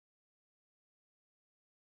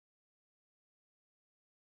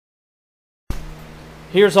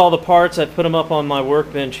here's all the parts. I put them up on my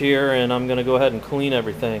workbench here, and I'm going to go ahead and clean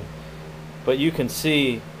everything. But you can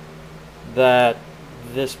see that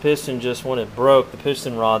this piston, just when it broke, the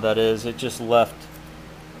piston rod that is, it just left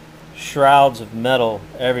shrouds of metal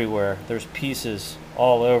everywhere. There's pieces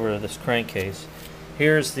all over this crankcase.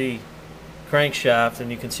 Here's the crankshaft, and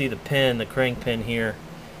you can see the pin, the crank pin here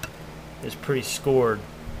is pretty scored.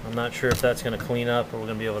 I'm not sure if that's going to clean up or we're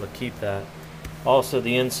going to be able to keep that. Also,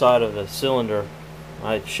 the inside of the cylinder,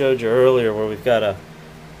 I showed you earlier where we've got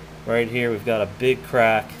right here we've got a big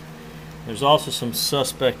crack. There's also some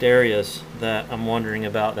suspect areas that I'm wondering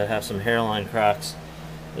about that have some hairline cracks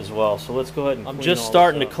as well. So let's go ahead and I'm just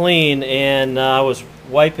starting to clean, and I was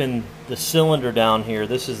wiping the cylinder down here.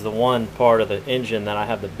 This is the one part of the engine that I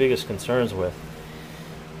have the biggest concerns with.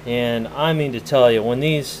 And I mean to tell you, when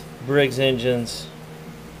these Briggs engines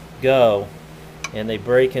go and they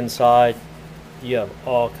break inside, you have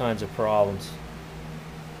all kinds of problems.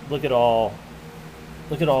 Look at all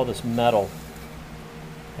this metal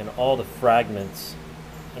and all the fragments.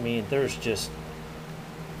 I mean, there's just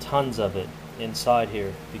tons of it inside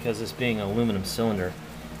here because this being an aluminum cylinder.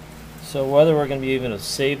 So whether we're going to be able to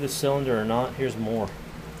save the cylinder or not, here's more.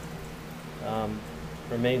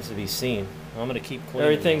 Remains to be seen. I'm going to keep cleaning.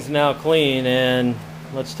 Everything's now clean, and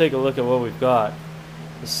let's take a look at what we've got.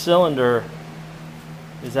 The cylinder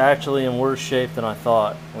is actually in worse shape than I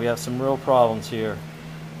thought. We have some real problems here.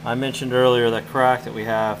 I mentioned earlier that crack that we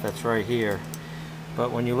have that's right here,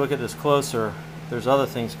 but when you look at this closer, there's other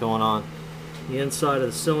things going on. The inside of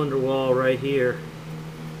the cylinder wall right here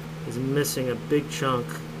is missing a big chunk,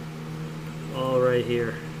 all right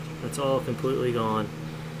here. That's all completely gone.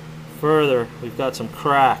 Further, we've got some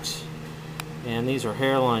cracks, and these are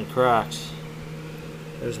hairline cracks.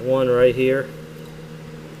 There's one right here,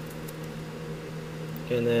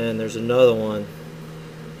 and then there's another one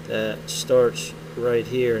that starts right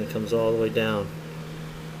here and comes all the way down.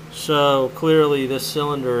 So clearly this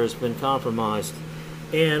cylinder has been compromised.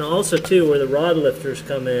 And also too, where the rod lifters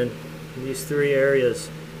come in, these three areas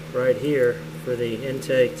right here for the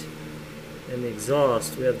intake and the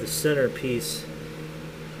exhaust, we have the center piece,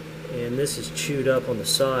 and this is chewed up on the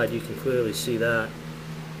side. You can clearly see that.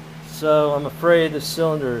 So I'm afraid this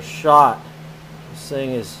cylinder is shot. This thing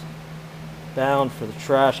is bound for the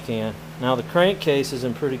trash can. Now the crankcase is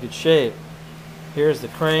in pretty good shape. Here's the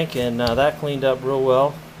crank, and that cleaned up real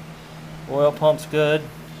well. Oil pump's good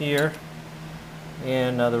here,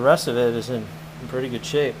 and the rest of it is in pretty good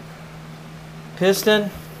shape. Piston,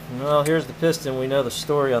 well, here's the piston. We know the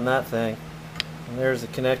story on that thing, and there's the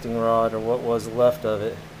connecting rod, or what was left of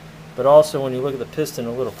it. But also, when you look at the piston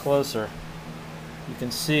a little closer, you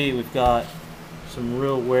can see we've got some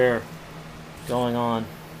real wear going on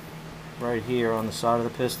right here on the side of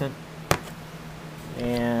the piston,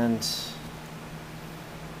 and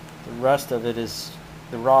the rest of it is,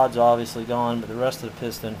 the rod's obviously gone, but the rest of the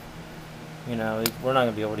piston, you know, we're not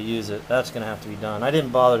going to be able to use it. That's going to have to be done. I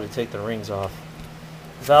didn't bother to take the rings off.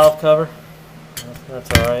 Valve cover,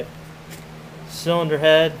 that's alright. Cylinder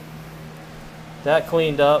head, that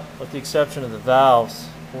cleaned up with the exception of the valves.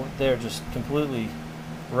 They're just completely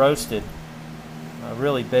roasted,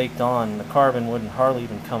 really baked on. The carbon wouldn't hardly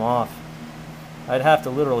even come off. I'd have to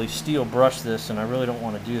literally steel brush this, and I really don't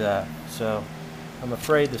want to do that. So I'm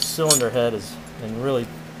afraid the cylinder head is in really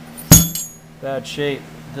bad shape.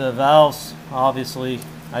 The valves, obviously,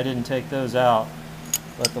 I didn't take those out,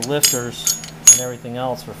 but the lifters and everything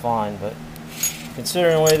else were fine. But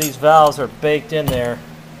considering the way these valves are baked in there,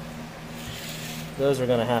 those are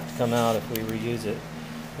going to have to come out if we reuse it.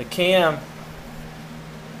 The cam,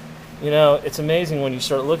 you know, it's amazing when you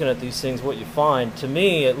start looking at these things what you find. To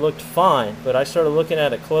me, it looked fine, but I started looking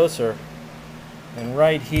at it closer, and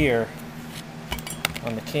right here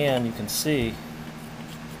on the cam you can see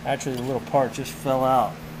actually the little part just fell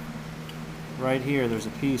out. Right here there's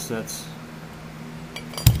a piece that's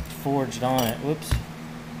forged on it. Whoops.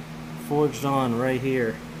 Forged on right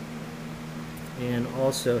here, and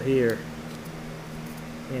also here,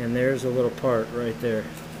 and there's a little part right there.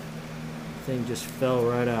 Thing just fell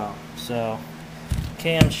right out. So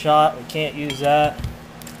cam shot, we can't use that.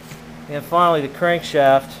 And finally the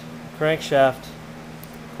crankshaft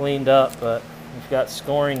cleaned up, but we've got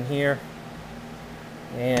scoring here,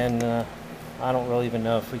 and I don't really even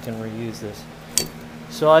know if we can reuse this.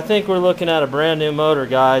 So I think we're looking at a brand new motor,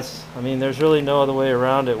 guys. I mean, there's really no other way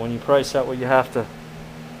around it when you price out what you have to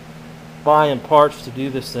buy in parts to do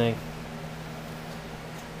this thing.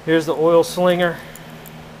 Here's the oil slinger.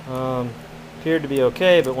 Appeared to be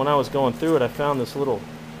okay, but when I was going through it, I found this little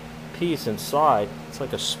piece inside. It's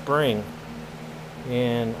like a spring,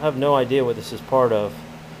 and I have no idea what this is part of.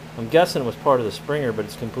 I'm guessing it was part of the springer, but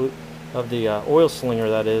it's complete of the oil slinger,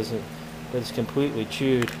 that is. But it's completely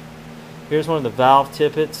chewed. Here's one of the valve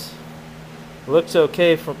tippets. It looks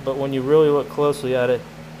okay, but when you really look closely at it,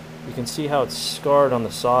 you can see how it's scarred on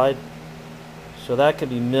the side. So that could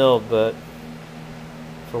be milled, but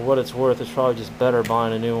for what it's worth, it's probably just better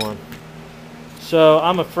buying a new one. So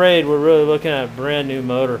I'm afraid we're really looking at a brand new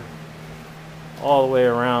motor all the way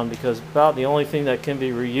around, because about the only thing that can be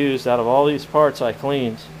reused out of all these parts I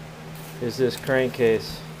cleaned is this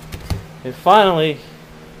crankcase. And finally,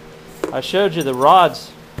 I showed you the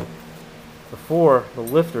rods before, the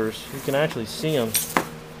lifters. You can actually see them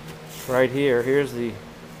right here. Here's the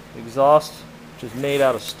exhaust, which is made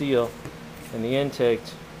out of steel, and the intake,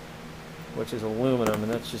 which is aluminum,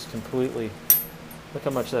 and that's just completely, look how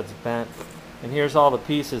much that's bent. And here's all the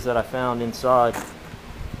pieces that I found inside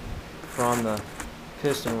from the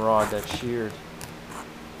piston rod that's sheared.